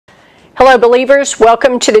Hello believers,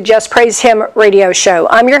 welcome to the Just Praise Him radio show.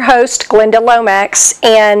 I'm your host, Glynda Lomax,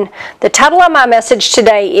 and the title of my message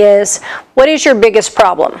today is, What is your biggest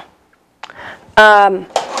problem? I'm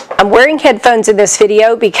wearing headphones in this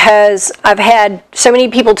video because I've had so many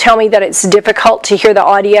people tell me that it's difficult to hear the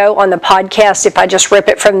audio on the podcast if I just rip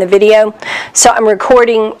it from the video. So I'm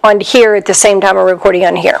recording on here at the same time I'm recording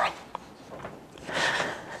on here.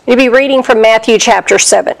 You'll be reading from Matthew chapter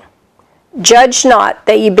 7. Judge not,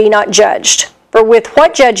 that ye be not judged. For with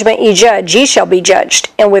what judgment ye judge, ye shall be judged.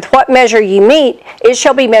 And with what measure ye mete, it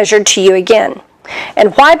shall be measured to you again.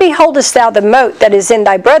 And why beholdest thou the mote that is in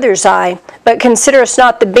thy brother's eye, but considerest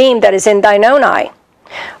not the beam that is in thine own eye?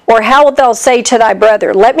 Or how wilt thou say to thy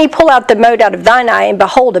brother, Let me pull out the mote out of thine eye, and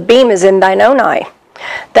behold, a beam is in thine own eye?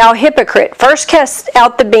 Thou hypocrite, first cast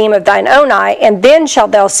out the beam of thine own eye, and then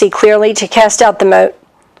shalt thou see clearly to cast out the mote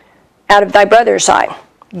out of thy brother's eye.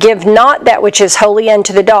 Give not that which is holy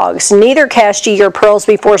unto the dogs, neither cast ye your pearls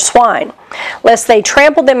before swine, lest they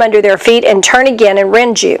trample them under their feet, and turn again and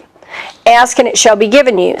rend you. Ask, and it shall be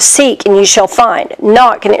given you. Seek, and ye shall find.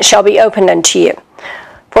 Knock, and it shall be opened unto you.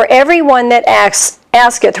 For every one that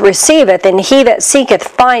asketh receiveth, and he that seeketh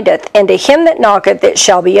findeth, and to him that knocketh it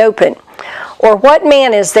shall be opened. Or what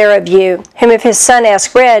man is there of you, whom if his son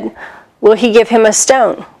ask bread, will he give him a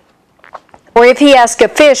stone? Or if he ask a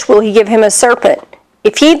fish, will he give him a serpent?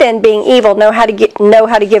 If ye then, being evil, know how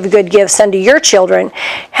to give good gifts unto your children,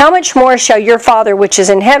 how much more shall your Father which is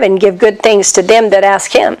in heaven give good things to them that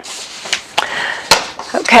ask him?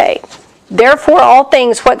 Okay. Therefore all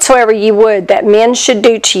things whatsoever ye would that men should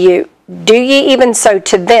do to you, do ye even so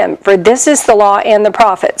to them, for this is the law and the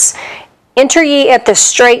prophets. Enter ye at the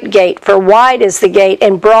strait gate, for wide is the gate,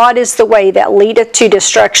 and broad is the way that leadeth to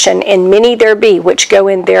destruction, and many there be which go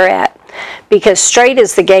in thereat. Because strait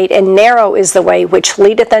is the gate, and narrow is the way which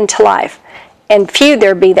leadeth unto life, and few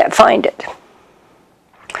there be that find it.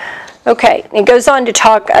 Okay, it goes on to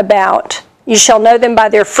talk about, you shall know them by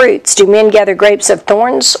their fruits. Do men gather grapes of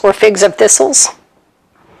thorns or figs of thistles?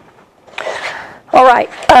 All right,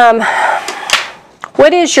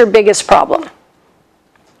 what is your biggest problem?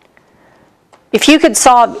 If you could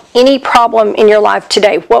solve any problem in your life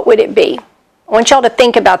today, what would it be? I want y'all to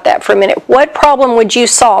think about that for a minute. What problem would you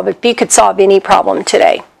solve if you could solve any problem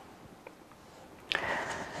today?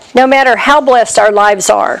 No matter how blessed our lives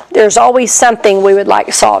are, there's always something we would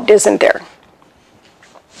like solved, isn't there?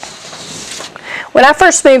 When I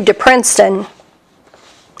first moved to Princeton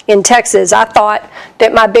in Texas, I thought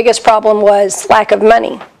that my biggest problem was lack of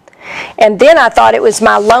money. And then I thought it was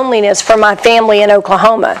my loneliness for my family in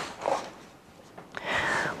Oklahoma.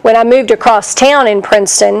 When I moved across town in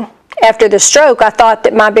Princeton, after the stroke, I thought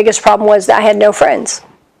that my biggest problem was that I had no friends.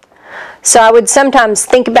 So I would sometimes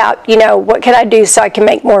think about, what can I do so I can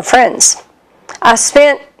make more friends? I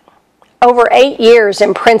spent over 8 years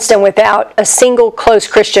in Princeton without a single close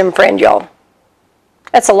Christian friend, y'all.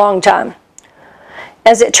 That's a long time.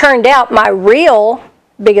 As it turned out, my real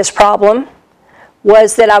biggest problem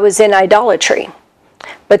was that I was in idolatry.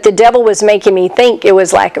 But the devil was making me think it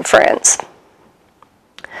was lack of friends.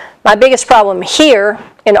 My biggest problem here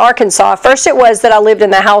in Arkansas, first it was that I lived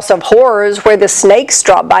in the house of horrors where the snakes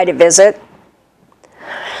dropped by to visit.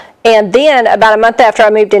 And then about a month after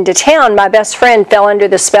I moved into town, my best friend fell under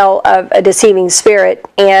the spell of a deceiving spirit.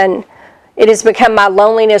 And it has become my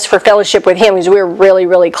loneliness for fellowship with him because we're really,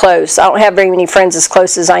 really close. I don't have very many friends as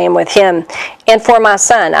close as I am with him. And for my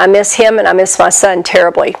son, I miss him and I miss my son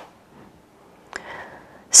terribly.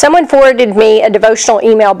 Someone forwarded me a devotional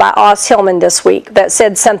email by Oz Hillman this week that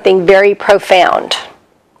said something very profound.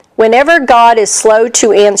 Whenever God is slow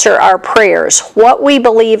to answer our prayers, what we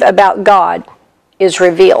believe about God is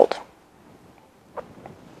revealed.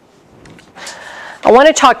 I want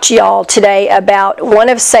to talk to y'all today about one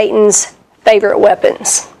of Satan's favorite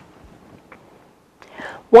weapons.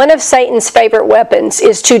 One of Satan's favorite weapons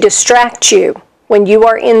is to distract you when you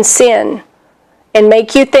are in sin and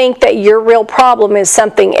make you think that your real problem is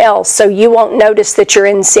something else, so you won't notice that you're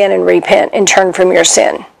in sin and repent and turn from your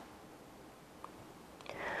sin.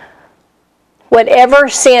 Whatever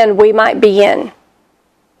sin we might be in,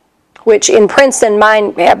 which in Princeton,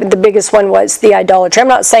 the biggest one was the idolatry. I'm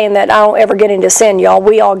not saying that I don't ever get into sin, y'all.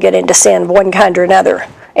 We all get into sin, one kind or another.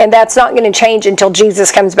 And that's not going to change until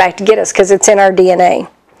Jesus comes back to get us, because it's in our DNA.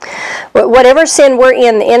 But whatever sin we're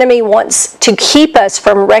in, the enemy wants to keep us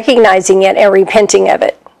from recognizing it and repenting of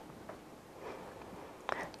it.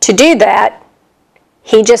 To do that,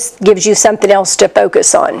 he just gives you something else to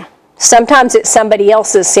focus on. Sometimes it's somebody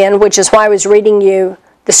else's sin, which is why I was reading you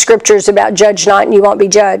the scriptures about judge not and you won't be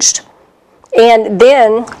judged. And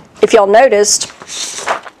then, if y'all noticed,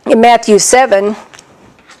 in Matthew 7,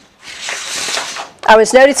 I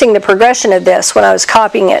was noticing the progression of this when I was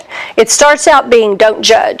copying it. It starts out being don't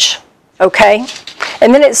judge, okay?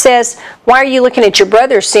 And then it says, why are you looking at your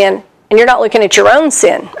brother's sin and you're not looking at your own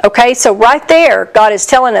sin? Okay, so right there, God is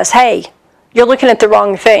telling us, hey, you're looking at the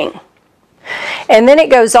wrong thing. And then it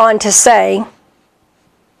goes on to say,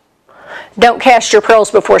 don't cast your pearls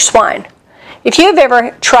before swine. If you have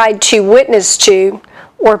ever tried to witness to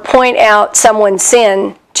or point out someone's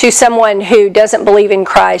sin to someone who doesn't believe in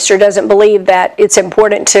Christ or doesn't believe that it's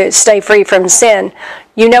important to stay free from sin,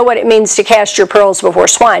 you know what it means to cast your pearls before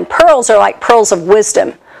swine. Pearls are like pearls of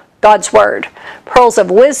wisdom, God's Word. Pearls of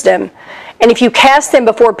wisdom. And if you cast them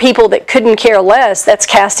before people that couldn't care less, that's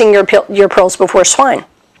casting your pearls before swine.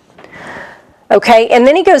 Okay, and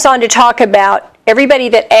then he goes on to talk about everybody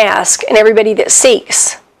that asks and everybody that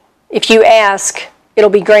seeks. If you ask, it'll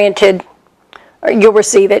be granted, or you'll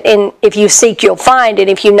receive it. And if you seek, you'll find. And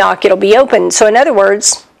if you knock, it'll be open. So in other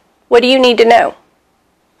words, what do you need to know?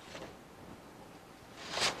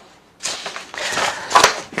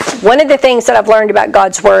 One of the things that I've learned about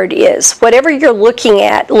God's Word is whatever you're looking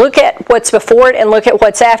at, look at what's before it and look at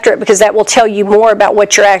what's after it, because that will tell you more about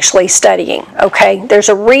what you're actually studying, okay? There's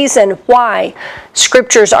a reason why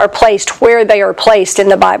Scriptures are placed where they are placed in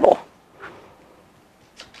the Bible.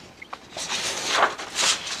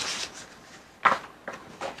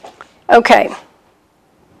 Okay.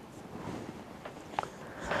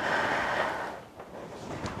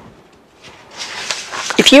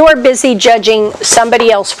 If you are busy judging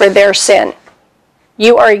somebody else for their sin,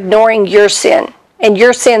 you are ignoring your sin, and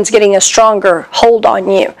your sin's getting a stronger hold on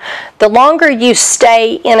you. The longer you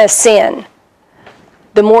stay in a sin,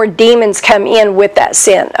 the more demons come in with that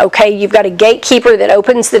sin, okay? You've got a gatekeeper that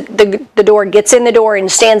opens the door, gets in the door, and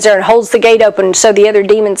stands there and holds the gate open so the other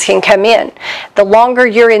demons can come in. The longer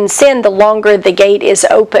you're in sin, the longer the gate is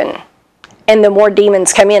open, and the more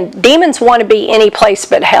demons come in. Demons want to be any place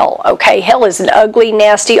but hell, okay? Hell is an ugly,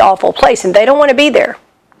 nasty, awful place, and they don't want to be there.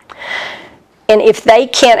 And if they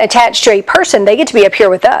can't attach to a person, they get to be up here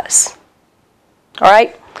with us, all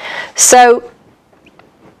right? So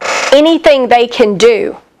anything they can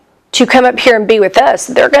do to come up here and be with us,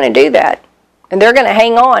 they're going to do that. And they're going to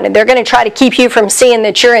hang on, and they're going to try to keep you from seeing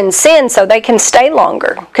that you're in sin so they can stay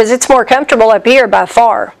longer, because it's more comfortable up here by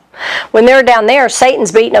far. When they're down there,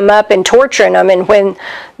 Satan's beating them up and torturing them, and when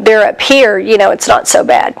they're up here, you know, it's not so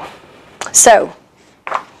bad. So,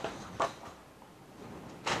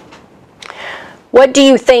 what do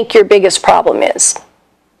you think your biggest problem is?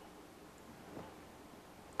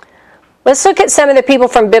 Let's look at some of the people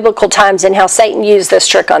from biblical times and how Satan used this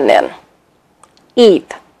trick on them. Eve.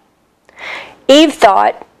 Eve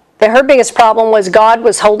thought that her biggest problem was God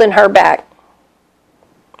was holding her back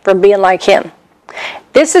from being like him.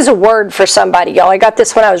 This is a word for somebody, y'all. I got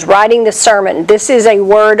this when I was writing this sermon. This is a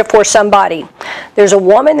word for somebody. There's a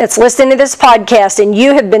woman that's listening to this podcast, and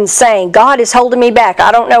you have been saying, God is holding me back.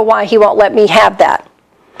 I don't know why he won't let me have that.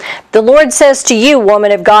 The Lord says to you,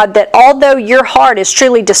 woman of God, that although your heart is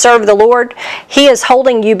truly to serve the Lord, he is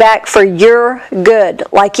holding you back for your good,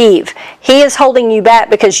 like Eve. He is holding you back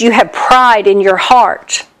because you have pride in your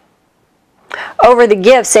heart over the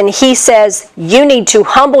gifts, and he says you need to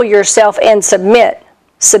humble yourself and submit.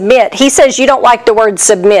 Submit. He says you don't like the word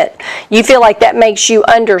submit. You feel like that makes you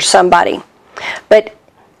under somebody. But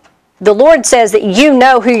the Lord says that you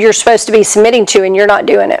know who you're supposed to be submitting to, and you're not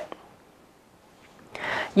doing it.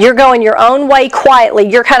 You're going your own way quietly.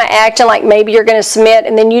 You're kind of acting like maybe you're going to submit,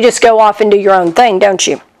 and then you just go off and do your own thing, don't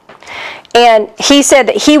you? And he said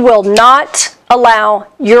that he will not allow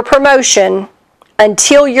your promotion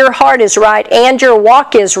until your heart is right and your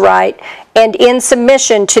walk is right and in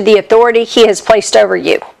submission to the authority he has placed over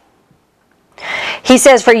you. He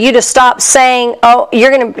says for you to stop saying, oh,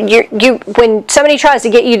 when somebody tries to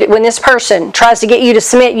get you, when this person tries to get you to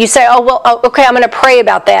submit, you say, oh, well, okay, I'm going to pray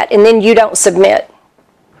about that, and then you don't submit.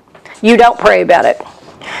 You don't pray about it.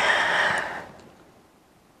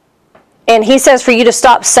 And he says for you to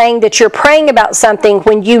stop saying that you're praying about something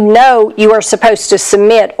when you know you are supposed to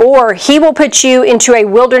submit, or he will put you into a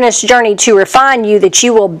wilderness journey to refine you that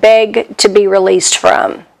you will beg to be released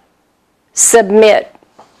from. Submit.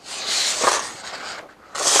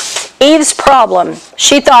 Eve's problem,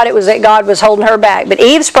 she thought it was that God was holding her back, but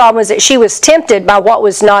Eve's problem was that she was tempted by what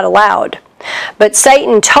was not allowed. But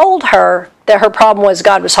Satan told her that her problem was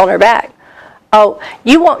God was holding her back. Oh,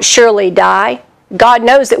 you won't surely die. God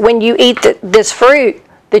knows that when you eat this fruit,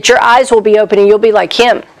 that your eyes will be open and you'll be like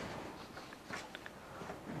him.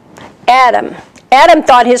 Adam. Adam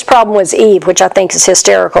thought his problem was Eve, which I think is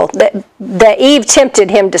hysterical. That Eve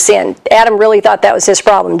tempted him to sin. Adam really thought that was his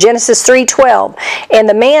problem. Genesis 3:12. And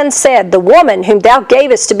the man said, the woman whom thou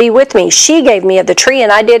gavest to be with me, she gave me of the tree,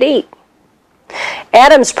 and I did eat.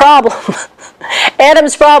 Adam's problem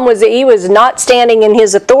was that he was not standing in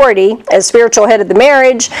his authority as spiritual head of the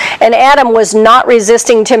marriage, and Adam was not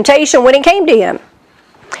resisting temptation when it came to him.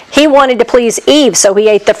 He wanted to please Eve, so he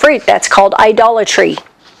ate the fruit. That's called idolatry.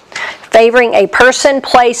 Favoring a person,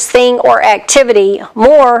 place, thing, or activity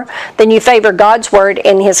more than you favor God's word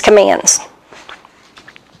and his commands.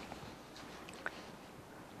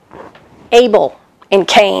 Abel and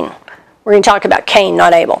Cain. We're going to talk about Cain,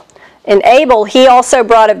 not Abel. And Abel, he also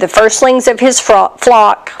brought of the firstlings of his flock,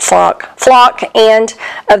 and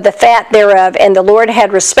of the fat thereof. And the Lord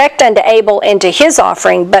had respect unto Abel and to his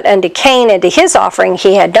offering, but unto Cain and to his offering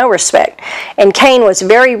he had no respect. And Cain was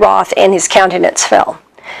very wroth, and his countenance fell.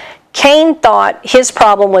 Cain thought his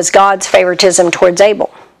problem was God's favoritism towards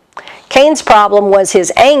Abel. Cain's problem was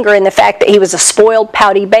his anger and the fact that he was a spoiled,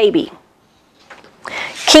 pouty baby.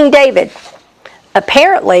 King David.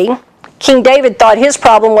 Apparently, King David thought his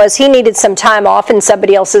problem was he needed some time off and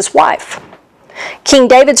somebody else's wife. King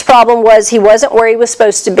David's problem was he wasn't where he was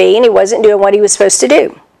supposed to be and he wasn't doing what he was supposed to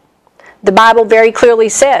do. The Bible very clearly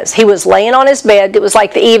says he was laying on his bed. It was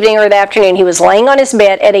like the evening or the afternoon. He was laying on his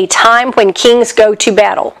bed at a time when kings go to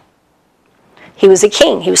battle. He was a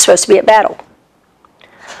king. He was supposed to be at battle.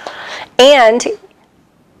 And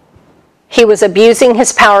he was abusing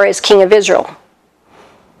his power as king of Israel.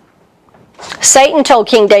 Satan told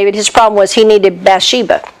King David his problem was he needed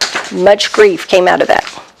Bathsheba. Much grief came out of that.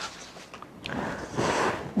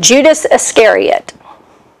 Judas Iscariot.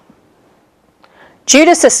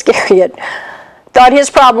 Judas Iscariot thought his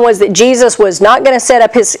problem was that Jesus was not going to set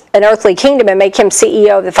up an earthly kingdom and make him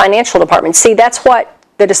CEO of the financial department. See, that's what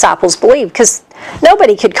the disciples believed, because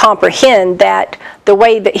nobody could comprehend that the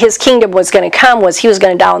way that his kingdom was going to come was he was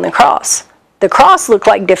going to die on the cross. The cross looked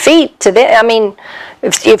like defeat to them. I mean,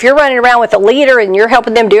 if you're running around with a leader and you're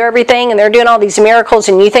helping them do everything and they're doing all these miracles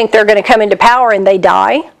and you think they're going to come into power and they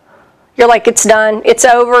die, you're like, it's done, it's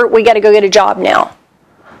over, we got to go get a job now.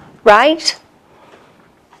 Right?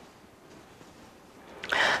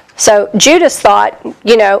 So Judas thought,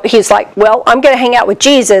 he's like, well, I'm going to hang out with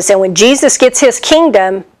Jesus, and when Jesus gets his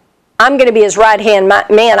kingdom, I'm going to be his right-hand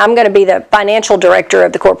man. I'm going to be the financial director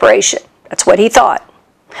of the corporation. That's what he thought.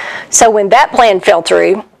 So when that plan fell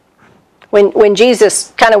through, when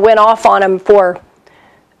Jesus kind of went off on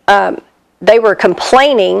them they were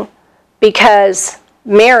complaining because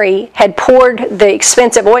Mary had poured the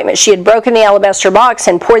expensive ointment. She had broken the alabaster box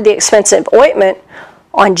and poured the expensive ointment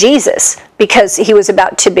on Jesus because he was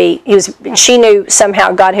about to be, she knew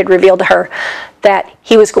somehow God had revealed to her that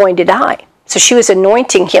he was going to die. So she was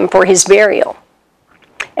anointing him for his burial.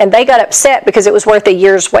 And they got upset because it was worth a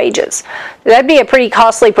year's wages. That'd be a pretty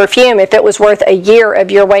costly perfume if it was worth a year of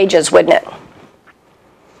your wages, wouldn't it?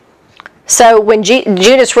 So when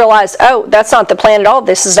Judas realized, oh, that's not the plan at all,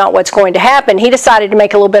 this is not what's going to happen, he decided to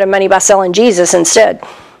make a little bit of money by selling Jesus instead.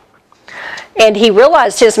 And he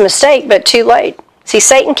realized his mistake, but too late. See,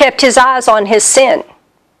 Satan kept his eyes on his sin.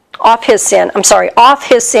 Off his sin.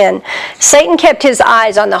 Satan kept his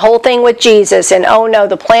eyes on the whole thing with Jesus, and oh no,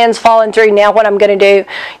 the plan's fallen through, now what I'm going to do.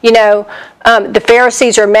 The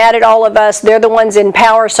Pharisees are mad at all of us. They're the ones in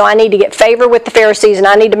power, so I need to get favor with the Pharisees, and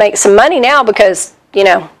I need to make some money now because,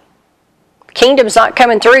 kingdom's not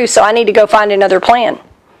coming through, so I need to go find another plan.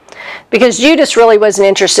 Because Judas really wasn't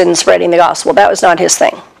interested in spreading the gospel. That was not his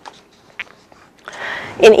thing.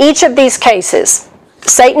 In each of these cases,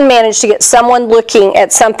 Satan managed to get someone looking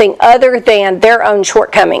at something other than their own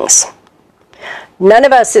shortcomings. None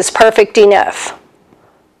of us is perfect enough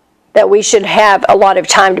that we should have a lot of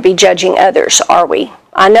time to be judging others, are we?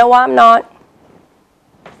 I know I'm not.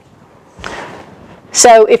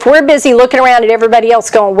 So if we're busy looking around at everybody else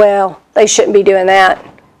going, well, they shouldn't be doing that.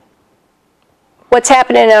 What's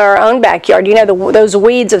happening in our own backyard? Those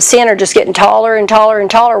weeds of sin are just getting taller and taller and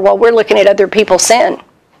taller while we're looking at other people's sin.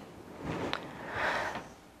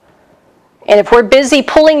 And if we're busy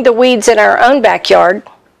pulling the weeds in our own backyard,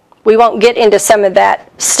 we won't get into some of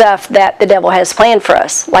that stuff that the devil has planned for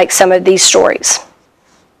us, like some of these stories.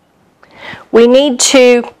 We need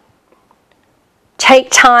to take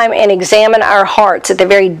time and examine our hearts at the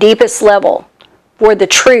very deepest level for the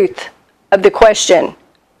truth of the question,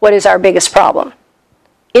 what is our biggest problem?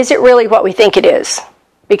 Is it really what we think it is?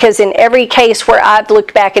 Because in every case where I've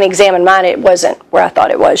looked back and examined mine, it wasn't where I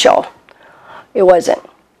thought it was, y'all. It wasn't.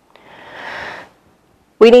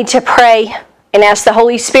 We need to pray and ask the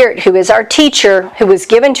Holy Spirit, who is our teacher, who was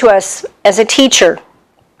given to us as a teacher,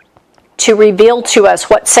 to reveal to us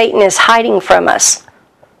what Satan is hiding from us,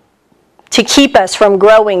 to keep us from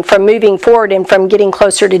growing, from moving forward, and from getting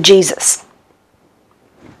closer to Jesus.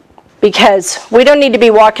 Because we don't need to be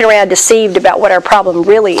walking around deceived about what our problem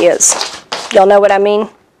really is. Y'all know what I mean?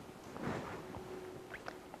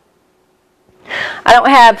 I don't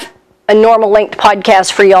have a normal length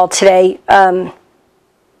podcast for y'all today.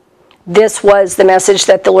 This was the message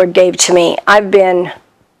that the Lord gave to me. I've been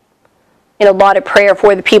in a lot of prayer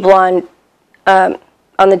for the people on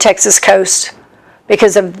the Texas coast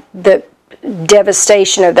because of the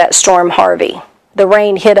devastation of that storm Harvey. The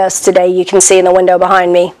rain hit us today. You can see in the window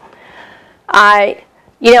behind me. I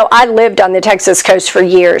lived on the Texas coast for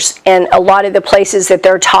years, and a lot of the places that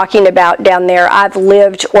they're talking about down there, I've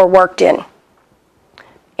lived or worked in.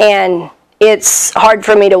 And it's hard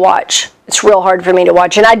for me to watch. It's real hard for me to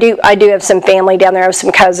watch. And I do have some family down there. I have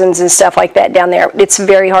some cousins and stuff like that down there. It's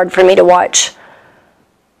very hard for me to watch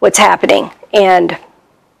what's happening. And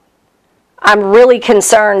I'm really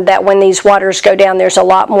concerned that when these waters go down, there's a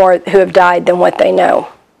lot more who have died than what they know.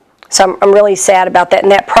 So I'm really sad about that.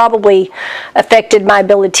 And that probably affected my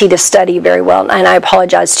ability to study very well. And I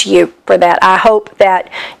apologize to you for that. I hope that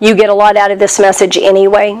you get a lot out of this message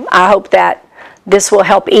anyway. I hope that this will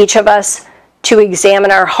help each of us to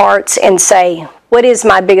examine our hearts and say, what is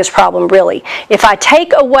my biggest problem really? If I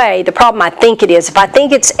take away the problem I think it is, if I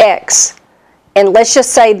think it's X, and let's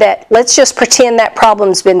just pretend that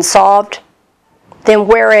problem's been solved, then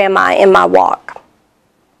where am I in my walk?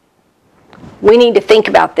 We need to think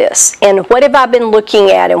about this. And what have I been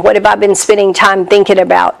looking at, and what have I been spending time thinking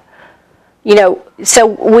about? So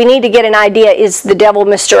we need to get an idea, is the devil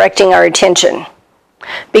misdirecting our attention?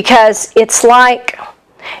 Because it's like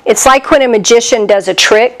when a magician does a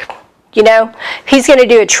trick. If he's going to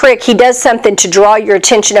do a trick, he does something to draw your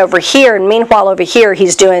attention over here, and meanwhile over here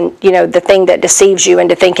he's doing, the thing that deceives you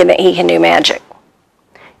into thinking that he can do magic.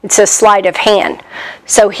 It's a sleight of hand.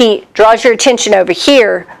 So he draws your attention over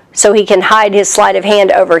here so he can hide his sleight of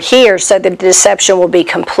hand over here so that the deception will be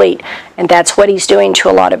complete. And that's what he's doing to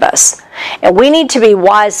a lot of us. And we need to be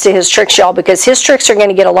wise to his tricks, y'all, because his tricks are going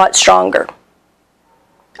to get a lot stronger.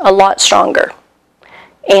 A lot stronger.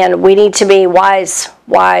 And we need to be wise.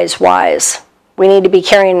 We need to be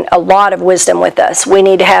carrying a lot of wisdom with us. We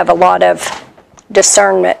need to have a lot of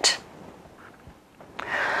discernment.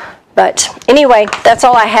 But anyway, that's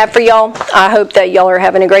all I have for y'all. I hope that y'all are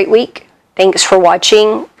having a great week. Thanks for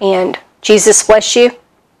watching, and Jesus bless you.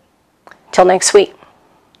 Till next week.